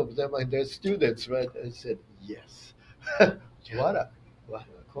 30% of them are their students, right? I said, yes. What a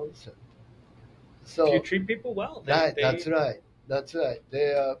concept. So if you treat people well. That's right.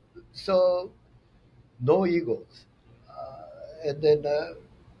 They are so no egos. And then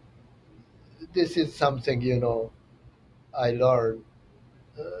this is something, I learned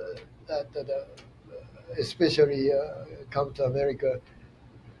that especially come to America,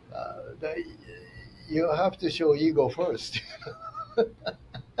 you have to show ego first.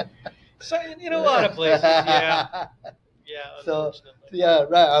 So in a lot of places, yeah. So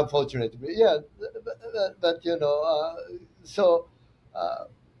right. Unfortunately, but so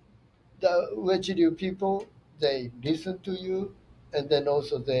the Uechi people, they listen to you, and then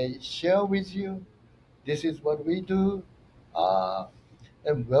also they share with you. This is what we do,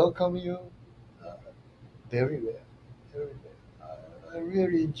 and welcome you. Very rare, very rare. I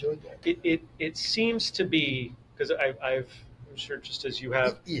really enjoyed that. It seems to be because I'm sure just as you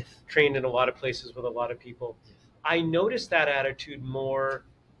have Yes. trained in a lot of places with a lot of people. Yes. I notice that attitude more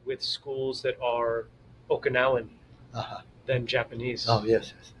with schools that are Okinawan than Japanese. Oh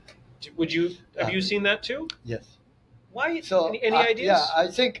yes. Would you have you seen that too? Yes. Why? So any ideas? Yeah, I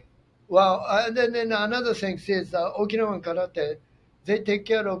think. Well, and then another thing is Okinawan karate. They take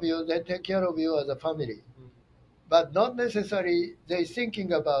care of you. They take care of you as a family, but not necessarily they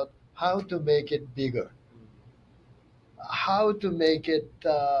thinking about how to make it bigger, how to make it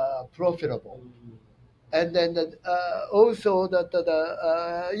profitable. And then also that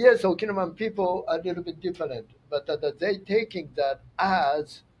yes, Okinawan people are a little bit different, but they taking that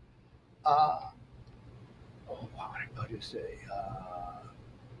as what do you say?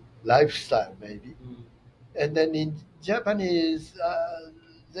 lifestyle maybe. And then in Japanese,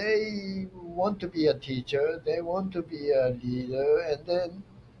 they want to be a teacher, they want to be a leader, and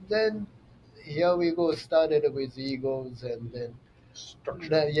then here we go, started with egos, and then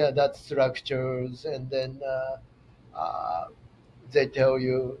that structures, and then they tell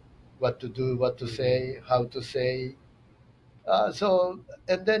you what to do, what to say, how to say. So,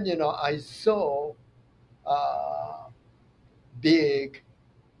 and then, I saw big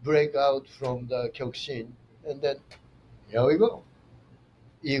breakout from the Kyokushin, and then here we go.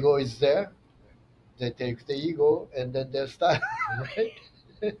 Ego is there. They take the ego, and then they start, right?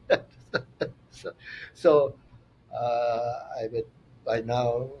 so I bet by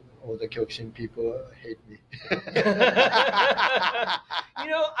now all the Kyokushin people hate me.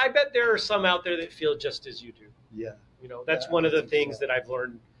 I bet there are some out there that feel just as you do. Yeah. That's one of the things that I've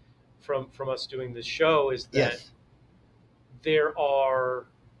learned from us doing this show is that there are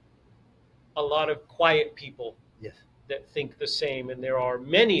a lot of quiet people that think the same, and there are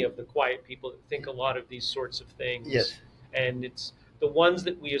many of the quiet people that think a lot of these sorts of things. Yes. And it's the ones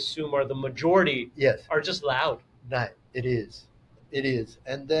that we assume are the majority are just loud. Right. It is.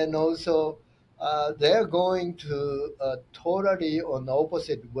 And then also they're going to totally on the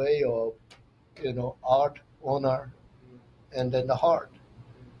opposite way of, art, honor, and then the heart.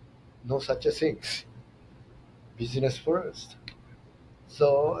 No such a things. Business first.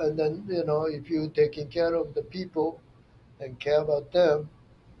 So, and then, if you're taking care of the people and care about them,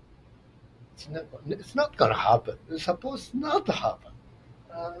 it's not going to happen. It's supposed not to happen.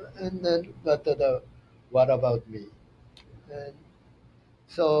 And then, but what about me? And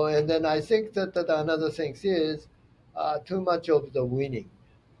so, and then I think that another thing is too much of the winning.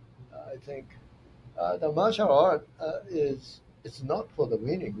 I think the martial art it's not for the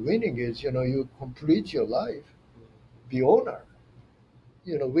winning. Winning is, you complete your life, be honor,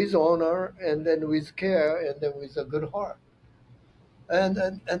 with honor, and then with care, and then with a good heart. And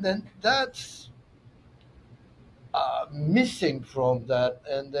then that's missing from that.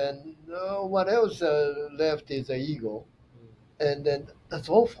 And then what else left is the ego. And then that's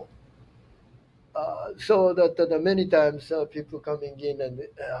awful. So that many times people coming in and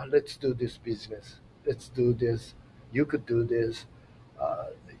let's do this business. Let's do this. You could do this.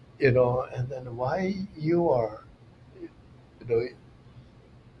 And then why you are,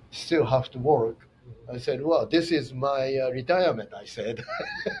 still have to work. I said, well, this is my retirement, I said.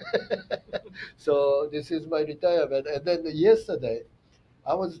 So this is my retirement. And then yesterday,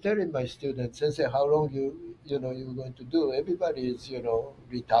 I was telling my students, Sensei, how long you're going to do? Everybody is,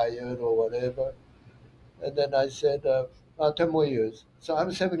 retired or whatever. And then I said, 10 more years. So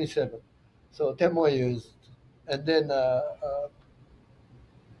I'm 77. So 10 more years. And then the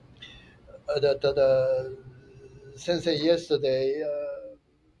Sensei yesterday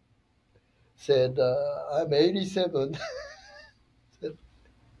said, I'm 87.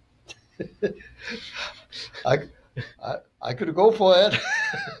 I could go for it.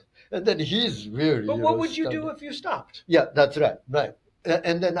 And then he's really. But what would you do if you stopped? Yeah, that's right.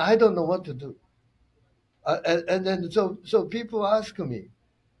 And then I don't know what to do. And then so people ask me,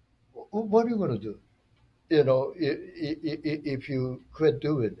 what are you going to do? If you quit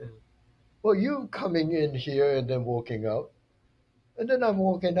doing it. Well, you coming in here and then walking out. And then I'm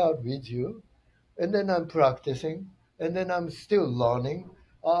walking out with you. And then I'm practicing. And then I'm still learning.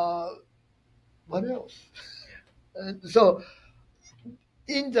 What else? And so,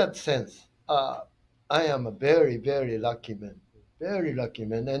 in that sense, I am a very, very lucky man. Very lucky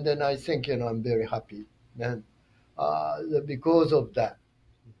man. And then I think, I'm very happy man because of that.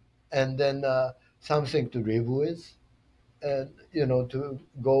 And then something to live with and, to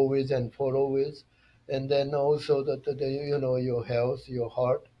go with and follow with. And then also that, your health, your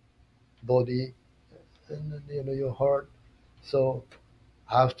heart, body, and then, your heart. So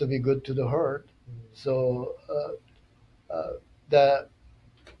have to be good to the heart. So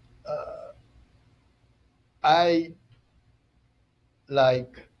I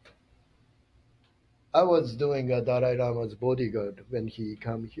was doing a Dalai Lama's bodyguard when he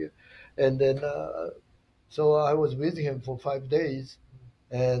come here. And then, so I was with him for 5 days.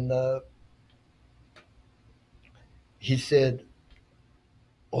 And he said,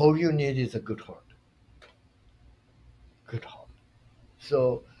 all you need is a good heart. Good heart.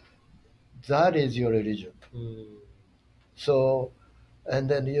 So that is your religion. So, and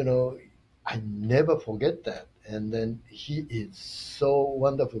then, I never forget that. And then he is so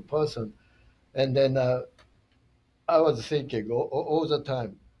wonderful person. And then I was thinking all the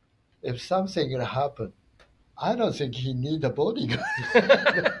time, if something happen, I don't think he need a bodyguard.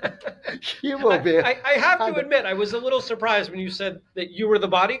 He will be. I have to admit, I was a little surprised when you said that you were the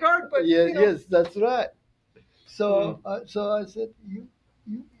bodyguard. But Yeah, you know. yes, that's right. So, so I said,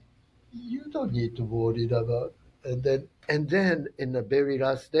 you don't need to worry about. And then in the very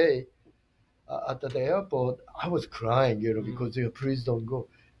last day, at the airport, I was crying, because please don't go.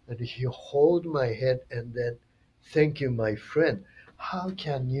 And he hold my head and then, thank you, my friend. How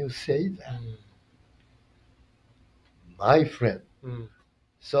can you say that? My friend.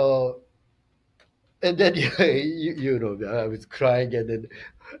 So, and then I was crying, and then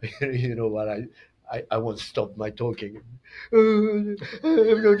what I won't stop my talking. Oh,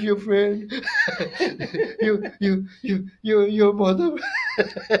 I'm not your friend. Your mother.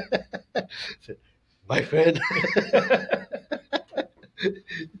 My friend.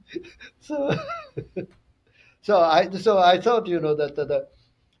 so, so I thought, that the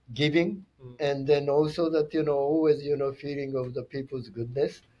giving, and then also that, always, feeling of the people's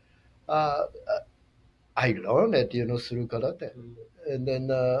goodness. I learned it, through karate, and then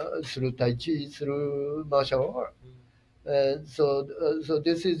through tai chi, through martial art. And so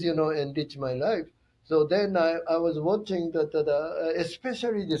this is, enrich my life. So then I was watching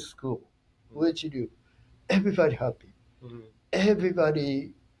especially the school, which everybody happy,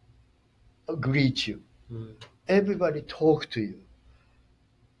 everybody greet you, everybody talk to you,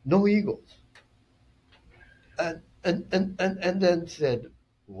 no egos, and then said,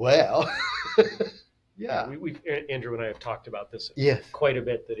 well, yeah. We've Andrew and I have talked about this Yes. quite a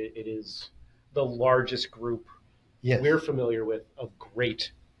bit, that it is the largest group we're familiar with of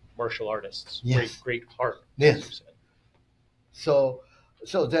great martial artists, great heart. Yes. As you said.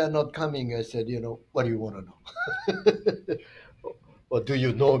 So they're not coming. I said, what do you want to know? Or do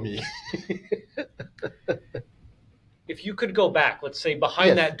you know me? If you could go back, let's say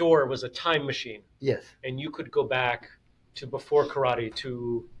behind that door was a time machine. Yes. And you could go back to before karate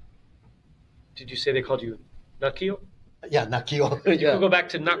to, did you say they called you Nakio? Yeah, Nakio. You could go back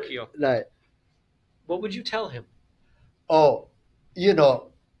to Nakio. Right. What would you tell him? Oh,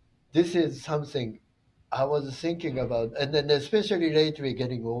 this is something I was thinking about, and then especially lately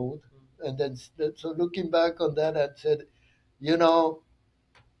getting old, and then so looking back on that, I said, you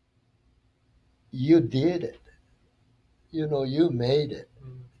did it. You made it.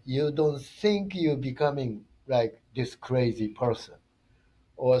 You don't think you're becoming like this crazy person,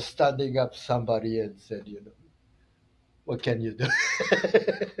 or standing up somebody and said, what can you do?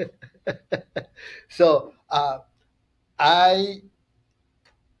 So I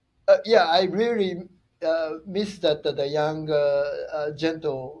really miss that the young,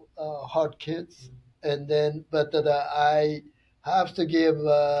 gentle, hard kids, and then but I have to give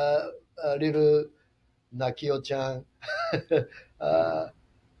a little Nakio-chan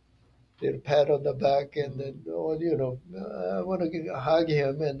little pat on the back, and then I want to hug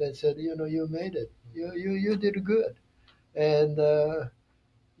him, and then said, you made it. You did good, and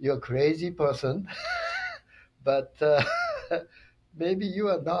you're a crazy person, but maybe you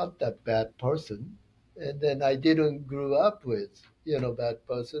are not that bad person. And then I didn't grow up with, bad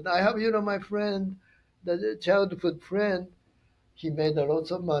person. I have, my friend, the childhood friend, he made a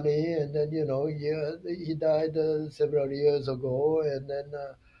lot of money, and then, he died several years ago, and then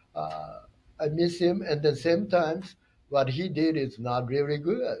I miss him. And then same times, what he did is not really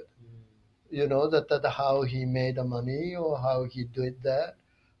good. That how he made the money, or how he did that,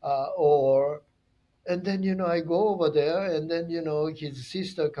 and then, I go over there, and then, his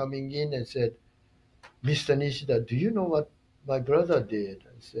sister coming in and said, Mr. Nishida, do you know what my brother did?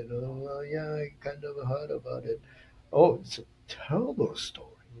 I said, oh, well, yeah, I kind of heard about it. Oh, it's a terrible story.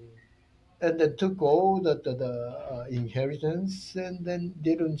 And then took all the inheritance, and then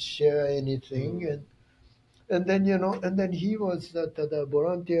didn't share anything. And then, and then he was the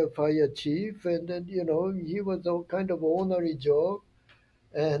volunteer fire chief, and then, he was a kind of honorary job.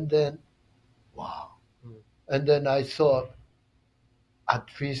 And then, wow. And then I thought, at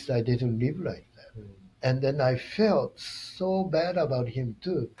least I didn't live like that. And then I felt so bad about him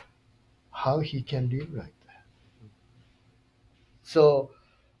too, how he can live like that. So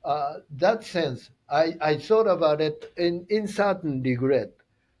that sense, I thought about it in certain regret,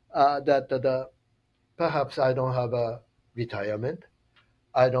 that perhaps I don't have a retirement.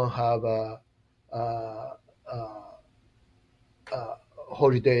 I don't have a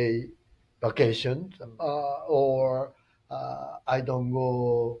holiday vacation, or I don't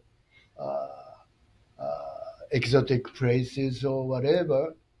go exotic places or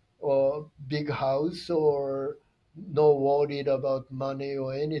whatever, or big house, or no worried about money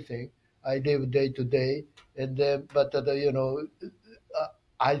or anything. I live day to day, and then but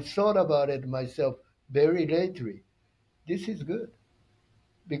I thought about it myself very lately. This is good,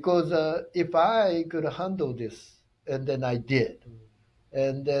 because if I could handle this, and then I did,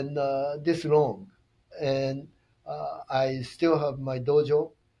 and then this long, and I still have my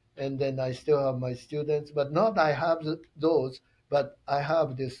dojo, and then I still have my students, but not I have those, but I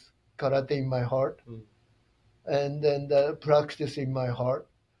have this karate in my heart, and then the practice in my heart.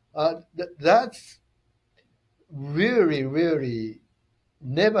 That's really, really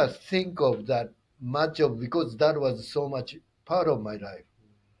never think of that much of, because that was so much part of my life.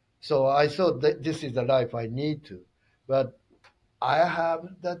 So I thought that this is the life I need to, but I have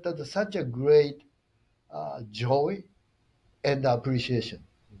that such a great joy and appreciation.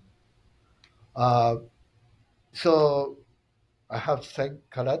 So I have to thank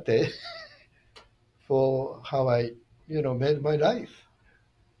karate for how I, made my life.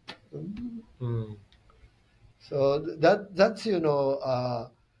 So that's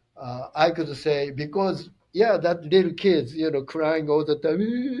I could say, because that little kids crying all the time,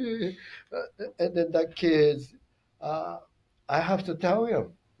 and then that kids, I have to tell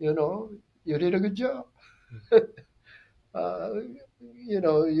him, you did a good job.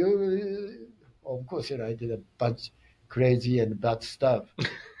 You of course I did a bunch crazy and bad stuff.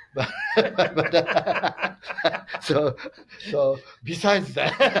 but so besides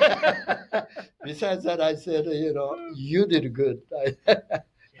that, I said, you did good. I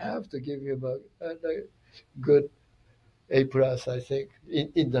have to give him a good A+, I think,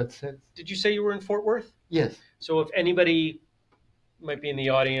 in that sense. Did you say you were in Fort Worth? Yes. So if anybody might be in the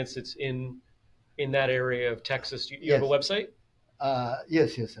audience that's in that area of Texas, you have a website?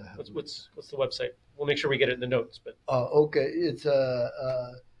 Yes, I have. What's the website? We'll make sure we get it in the notes. But okay, it's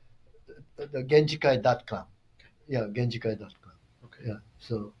the genjikai.com. Yeah, genjikai.com. Okay. Yeah.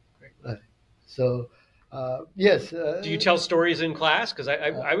 So, so yes. Do you tell stories in class? Because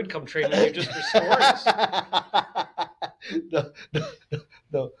I would come train with you just for stories.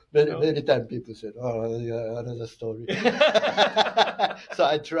 No. Many times people said, "Oh, yeah, another story." So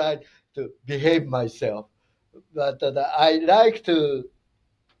I tried to behave myself, but I like to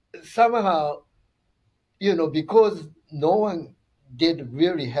somehow, because no one did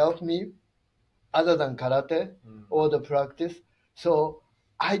really help me other than karate or the practice. So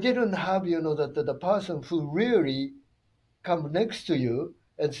I didn't have, the person who really come next to you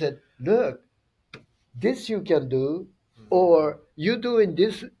and said, look, this you can do, or you doing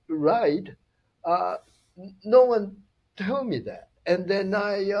this right. No one told me that. And then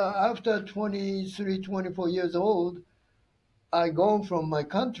I, after 23, 24 years old, I gone from my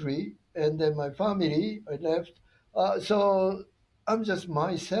country, and then my family, I left. So I'm just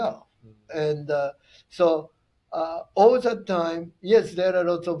myself. And so all the time, yes, there are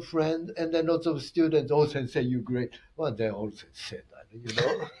lots of friends, and then lots of students. Oh, Sensei, you're great. Well, they also said that,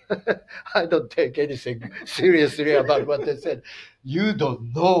 I don't take anything seriously about what they said. You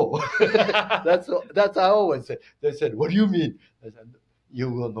don't know. That's I always say. They said, what do you mean? I said, you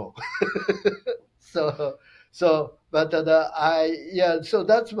will know. But so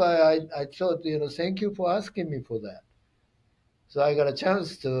that's why I thought, thank you for asking me for that. So I got a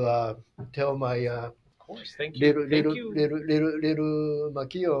chance to tell my of course, thank you. little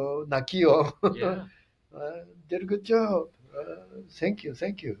Nakio, Yeah. did a good job. Thank you.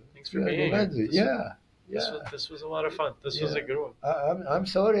 Thanks for being here. Yeah. This was a lot of fun. This was a good one. I'm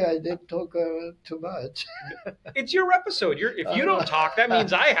sorry I didn't talk too much. It's your episode. If you don't talk, that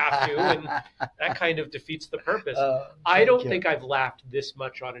means I have to, and that kind of defeats the purpose. I don't think I've laughed this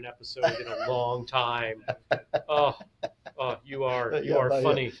much on an episode in a long time. Oh, you are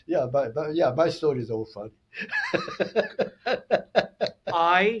funny. My stories are all funny.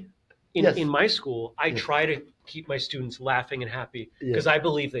 In my school, I try to keep my students laughing and happy because I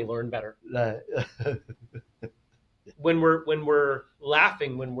believe they learn better. When we're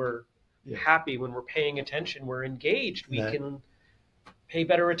laughing, when we're happy, when we're paying attention, we're engaged. We can pay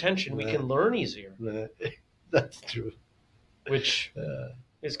better attention. We can learn easier. That's true. Which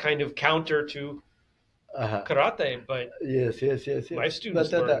is kind of counter to karate, but yes. My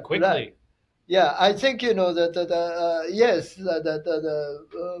students learn quickly. Yeah, I think that yes,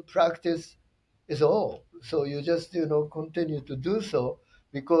 the practice is all. So you just continue to do so,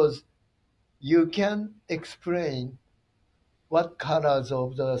 because you can explain what colors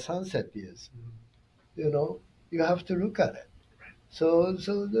of the sunset is. You have to look at it. So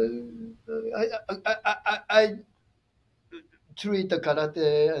I treat the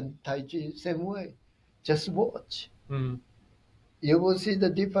karate and tai chi same way. Just watch. You will see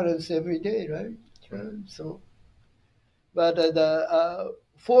the difference every day, right? But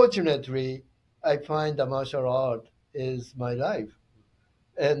fortunately, I find the martial art is my life,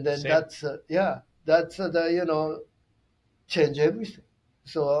 and then that's change everything.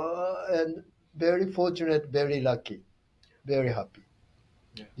 So, and very fortunate, very lucky, very happy.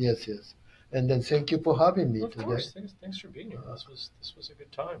 Yeah. Yes, yes. And then thank you for having me Of today. course. Thanks for being here. This was a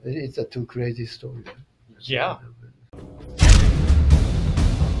good time. It's a too crazy story. Yeah.